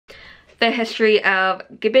The History of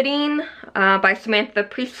Gibbeting by Samantha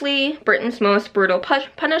Priestley, Britain's Most Brutal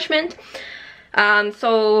Punishment. I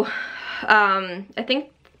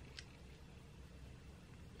think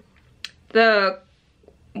the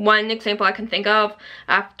one example I can think of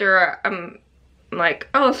after I'm like,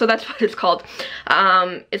 oh, so that's what it's called.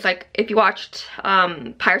 It's like if you watched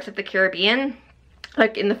Pirates of the Caribbean,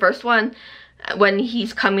 like in the first one, when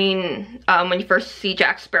he's coming, when you first see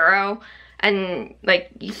Jack Sparrow, and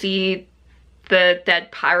like you see the dead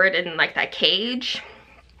pirate in like that cage,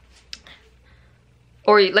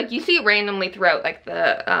 or like you see it randomly throughout like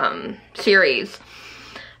the series.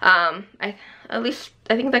 At least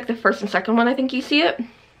I think like the first and second one, I think you see it.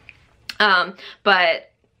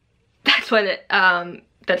 But that's what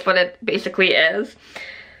it basically is.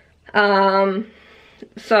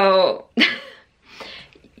 So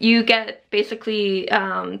you get basically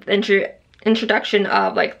the introduction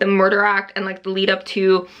of like the Murder Act and like the lead up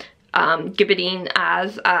to gibbeting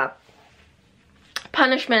as a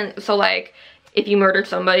punishment. So like if you murdered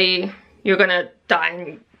somebody, you're gonna die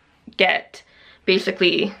and get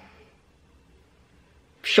basically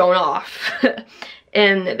shown off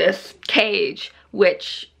in this cage,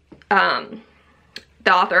 which the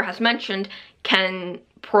author has mentioned can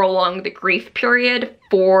prolong the grief period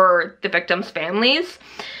for the victims' families.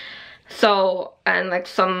 So, and like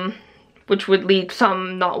which would lead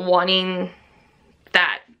some not wanting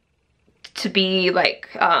that to be like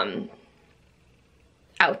out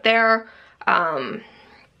there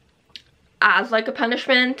as like a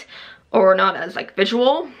punishment, or not as like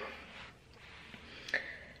visual.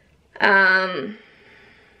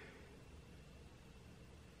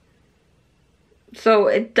 So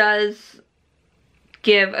it does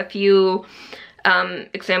give a few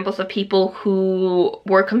examples of people who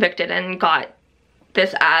were convicted and got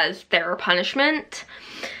this as their punishment.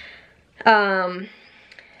 Oh,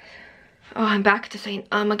 I'm back to saying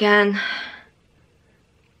again.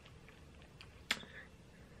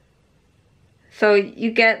 So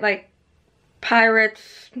you get like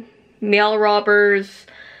pirates, mail robbers,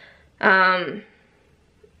 it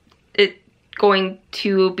going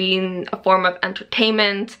to being a form of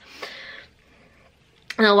entertainment,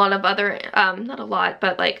 and a lot of other, not a lot,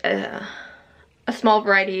 but like a small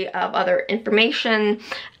variety of other information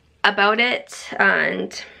about it,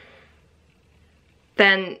 and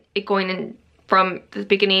then it going in from the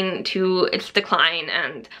beginning to its decline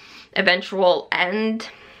and eventual end.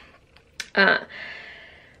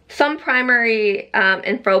 Some primary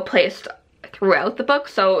info placed throughout the book,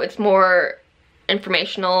 so it's more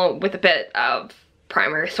informational with a bit of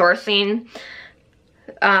primary sourcing.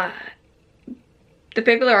 The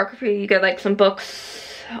bibliography, you get like some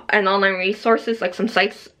books and online resources, like some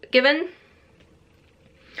sites given.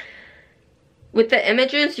 With the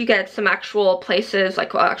images, you get some actual places,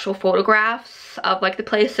 like actual photographs of like the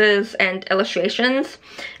places and illustrations,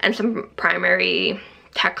 and some primary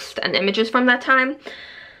text and images from that time.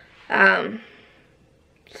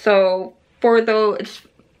 So it's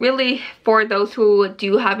really for those who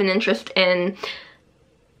do have an interest in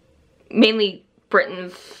mainly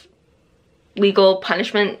Britain's legal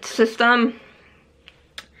punishment system.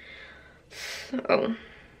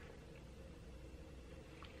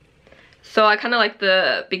 So I kind of like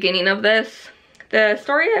the beginning of this. The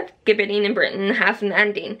story of gibbeting in Britain has an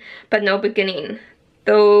ending, but no beginning.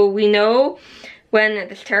 Though we know when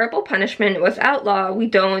this terrible punishment was outlawed, we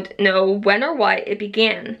don't know when or why it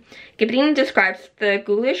began. Gibbeting describes the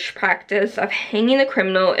ghoulish practice of hanging a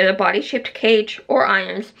criminal in a body-shaped cage or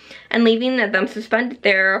irons and leaving them suspended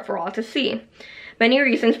there for all to see. Many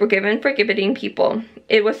reasons were given for gibbeting people.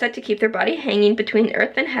 It was said to keep their body hanging between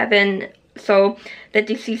earth and heaven so the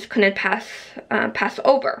deceased couldn't pass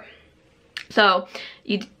over. So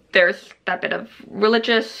there's that bit of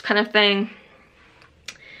religious kind of thing.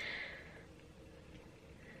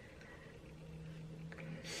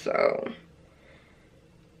 So,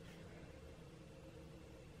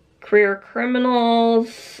 career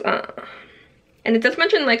criminals, and it does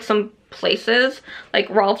mention like some places, like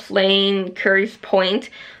Rolf's Lane, Curry's Point,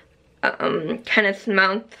 Kenneth's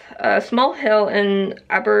Mount, a small hill in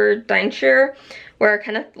Aberdeenshire, where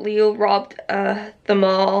Kenneth Leo robbed the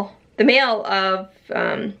male of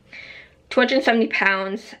 270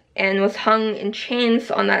 pounds and was hung in chains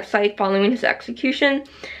on that site following his execution,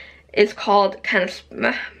 is called Kenneth's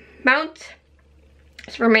Mount.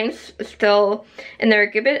 His remains still in their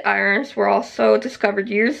gibbet irons were also discovered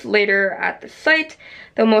years later at the site,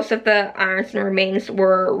 though most of the irons and remains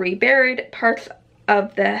were reburied. Parts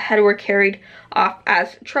of the head were carried off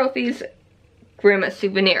as trophies, grim as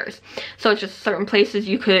souvenirs. So it's just certain places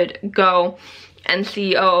you could go and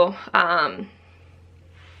see,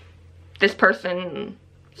 this person's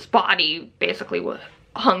body basically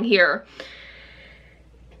hung here.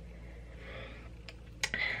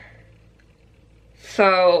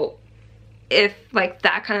 So if like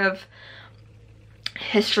that kind of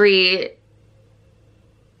history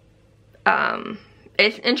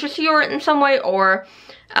is interests you in some way, or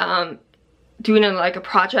doing like a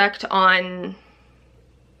project on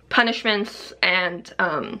punishments and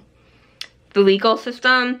the legal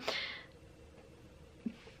system,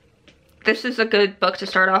 this is a good book to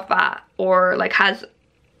start off at, or like have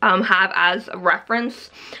as a reference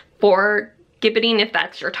for gibbeting if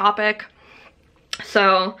that's your topic.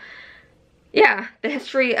 So yeah, the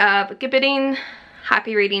history of gibbeting.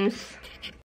 Happy readings.